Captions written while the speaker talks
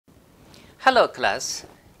Hello class,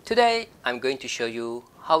 today I'm going to show you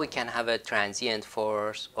how we can have a transient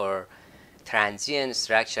force or transient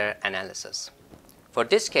structure analysis. For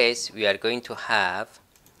this case we are going to have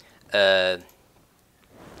a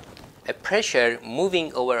pressure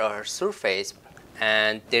moving over our surface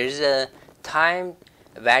and there is a time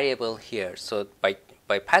variable here. So by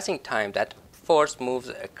passing time, that force moves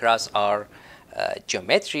across our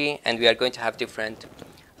geometry and we are going to have different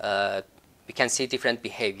we can see different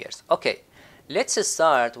behaviors. Okay, let's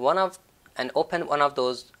start and open one of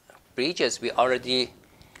those bridges we already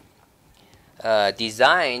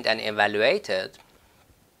designed and evaluated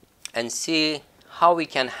and see how we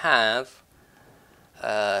can have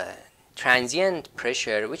transient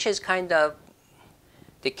pressure, which is kind of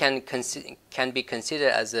can be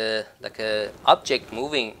considered as a object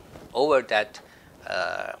moving over that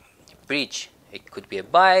bridge. It could be a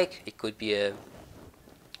bike, it could be a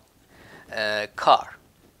car.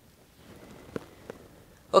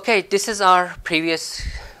 Okay, this is our previous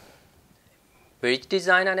bridge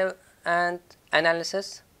design and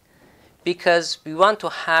analysis. Because we want to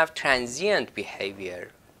have transient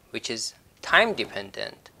behavior, which is time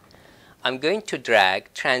dependent, I'm going to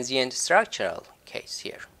drag transient structural case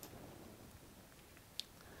here.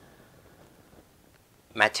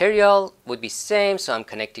 Material would be same, so I'm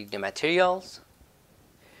connecting the materials.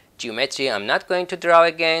 Geometry I'm not going to draw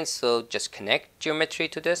again, so just connect geometry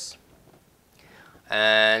to this.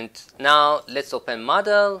 And now let's open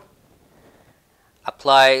model,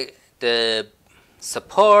 apply the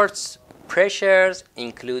supports, pressures,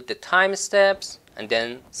 include the time steps, and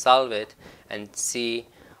then solve it and see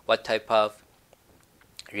what type of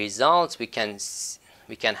results we can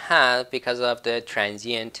have because of the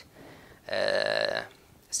transient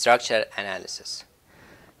structure analysis.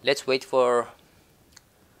 Let's wait for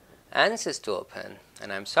ANSYS to open,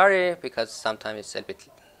 and I'm sorry because sometimes it's a bit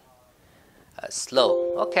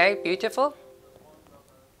slow. Okay, beautiful.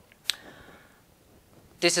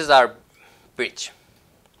 This is our bridge.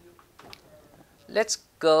 Let's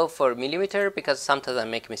go for millimeter because sometimes I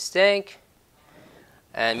make mistake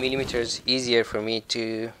and millimeter is easier for me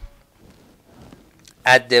to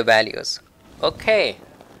add the values. Okay,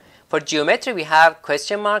 for geometry we have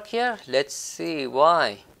question mark here. Let's see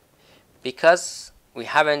why. Because we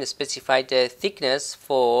haven't specified the thickness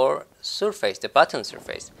for surface, the bottom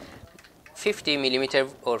surface. 50 millimeter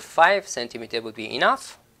or 5 centimeter would be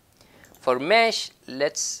enough. For mesh,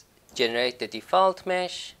 let's generate the default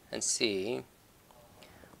mesh and see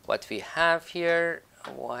what we have here.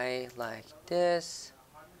 Why like this?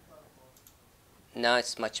 Now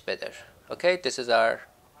it's much better. Okay, this is our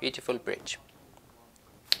beautiful bridge.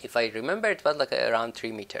 If I remember, it was like around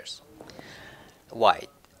 3 meters wide.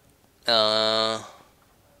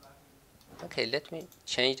 Okay, let me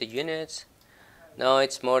change the units. No,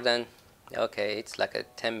 it's more than, okay, it's like a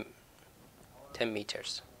 10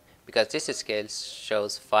 meters. Because this scale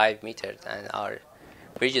shows 5 meters and our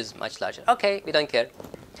bridge is much larger. Okay, we don't care.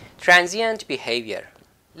 Transient behavior.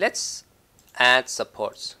 Let's add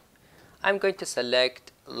supports. I'm going to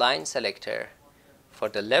select line selector for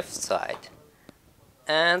the left side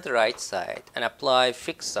and the right side and apply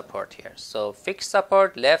fixed support here. So fixed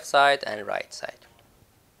support, left side and right side.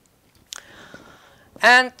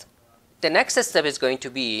 And the next step is going to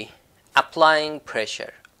be applying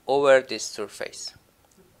pressure over this surface.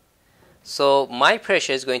 So my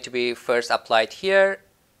pressure is going to be first applied here,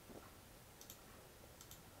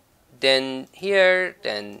 then here,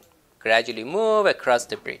 then gradually move across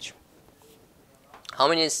the bridge. How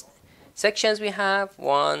many sections we have?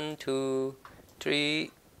 1, 2,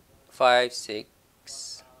 3, 5,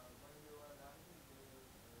 6.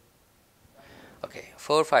 Okay,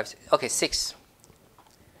 4, 5, 6. Okay, 6.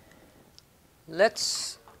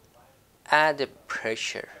 Let's add the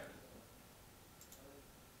pressure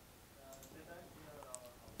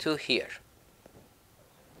to here.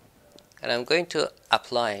 And I'm going to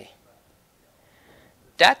apply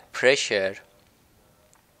that pressure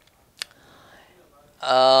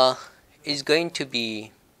is going to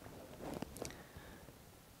be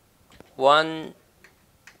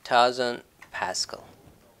 1000 Pascal.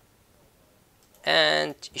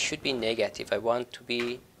 And it should be negative. I want to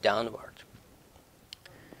be downward.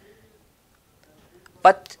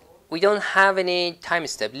 But we don't have any time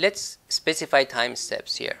step. Let's specify time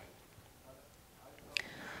steps here.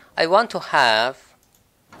 I want to have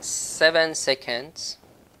 7 seconds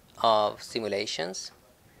of simulations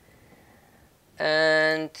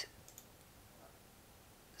and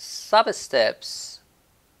sub steps.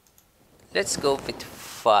 Let's go with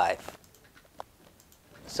 5.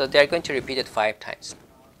 So they are going to repeat it 5 times.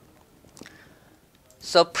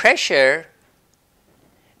 So pressure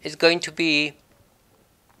is going to be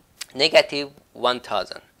negative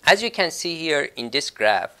 1000. As you can see here in this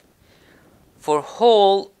graph, for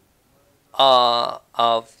whole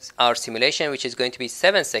of our simulation, which is going to be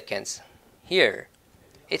 7 seconds, here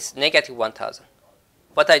it's negative 1000.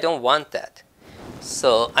 But I don't want that.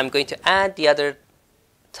 So I'm going to add the other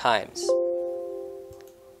times.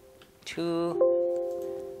 2,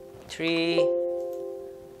 3,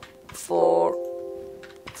 4,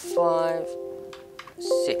 5,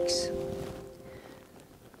 6.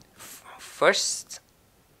 First,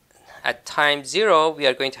 at time 0, we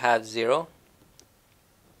are going to have 0.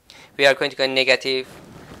 We are going to go negative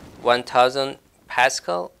 1000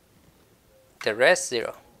 Pascal. The rest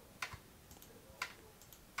 0.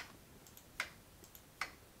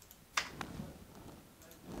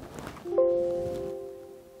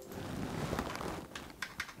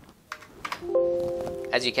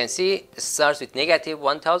 As you can see, it starts with negative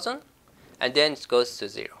 1000 and then it goes to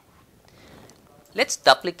 0. Let's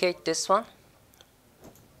duplicate this one.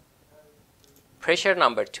 Pressure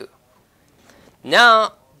number 2.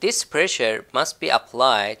 Now this pressure must be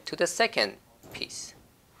applied to the second piece.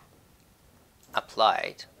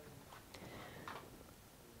 Applied.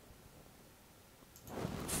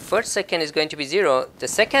 First second is going to be 0. The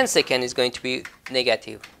second second is going to be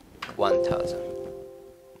negative 1000.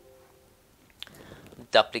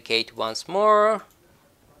 Duplicate once more.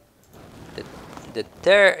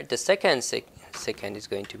 The second second is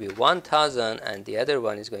going to be 1000 and the other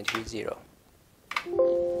one is going to be 0.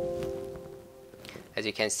 As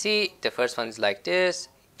you can see, the first one is like this.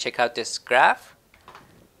 Check out this graph.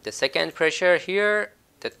 The second pressure here,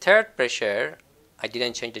 the third pressure, I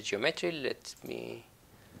didn't change the geometry. Let me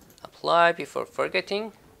apply before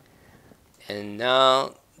forgetting. And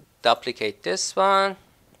now duplicate this one.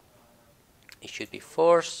 It should be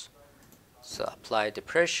force. So apply the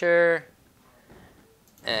pressure.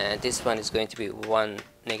 And this one is going to be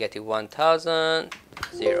negative 1000,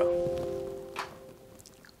 0.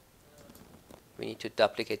 We need to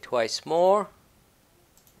duplicate twice more.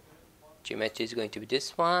 Geometry is going to be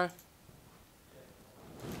this one.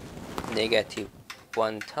 Negative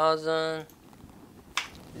 1000,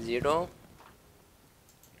 0.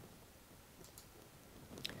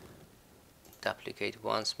 Duplicate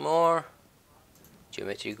once more.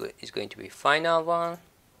 Geometry is going to be final one.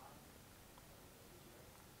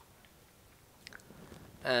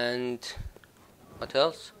 And what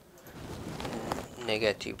else?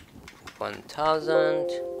 Negative 1000.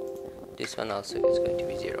 This one also is going to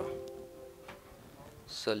be 0.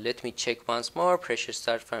 So let me check once more. Pressure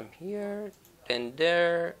starts from here, then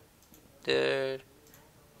there, there,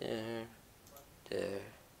 there, there,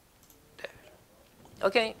 there.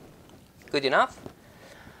 Okay, good enough.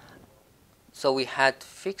 So we had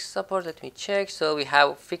fixed support. Let me check. So we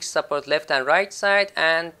have fixed support left and right side,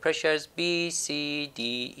 and pressures B, C,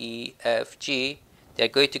 D, E, F, G. They are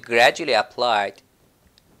going to gradually apply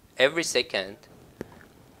every second,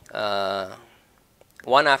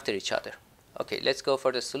 one after each other. Okay, let's go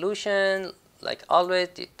for the solution. Like always,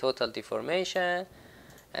 the total deformation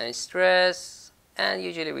and stress, and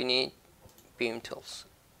usually we need beam tools.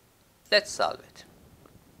 Let's solve it.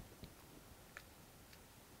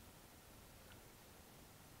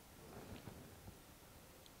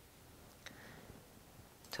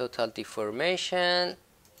 Total deformation.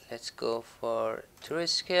 Let's go for true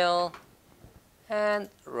scale and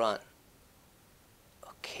run.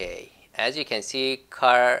 Okay, as you can see,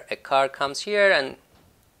 a car comes here and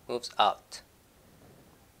moves out.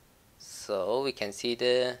 So we can see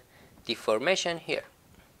the deformation here.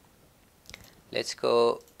 Let's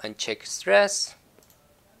go and check stress.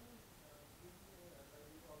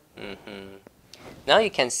 Now you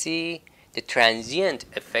can see the transient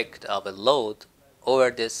effect of a load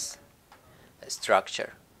over this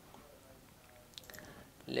structure.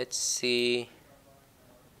 Let's see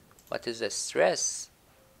what is the stress.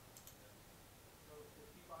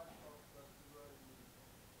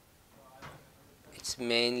 It's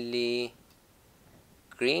mainly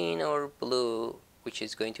green or blue, which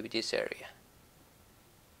is going to be this area.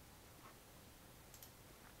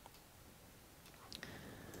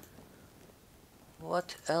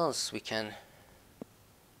 What else we can?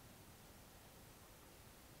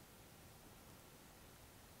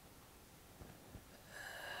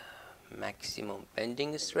 Maximum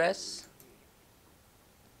bending stress.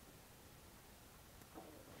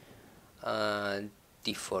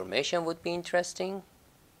 Deformation would be interesting.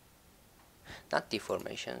 Not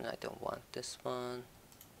deformation, I don't want this one.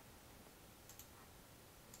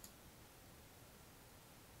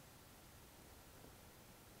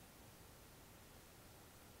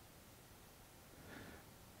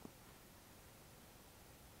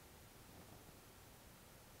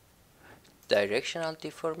 directional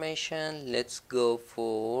deformation. Let's go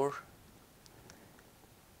for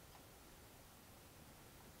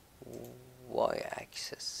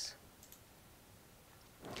y-axis.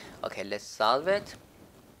 Okay, let's solve it.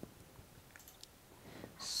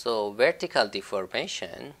 So vertical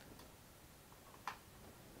deformation,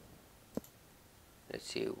 let's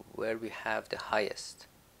see where we have the highest.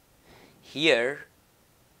 Here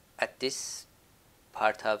at this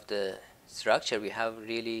part of the structure we have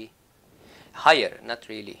really higher, not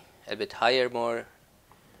really, a bit higher, more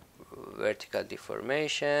vertical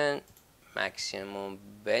deformation, maximum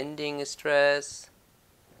bending stress,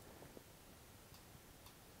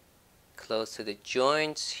 close to the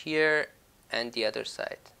joints here, and the other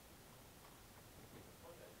side.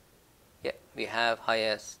 Yeah, we have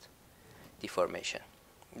highest deformation,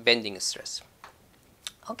 bending stress.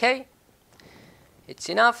 Okay, it's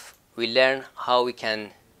enough. We learn how we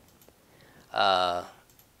can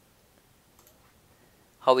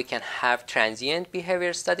have transient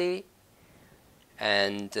behavior study,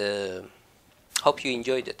 and hope you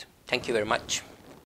enjoyed it. Thank you very much.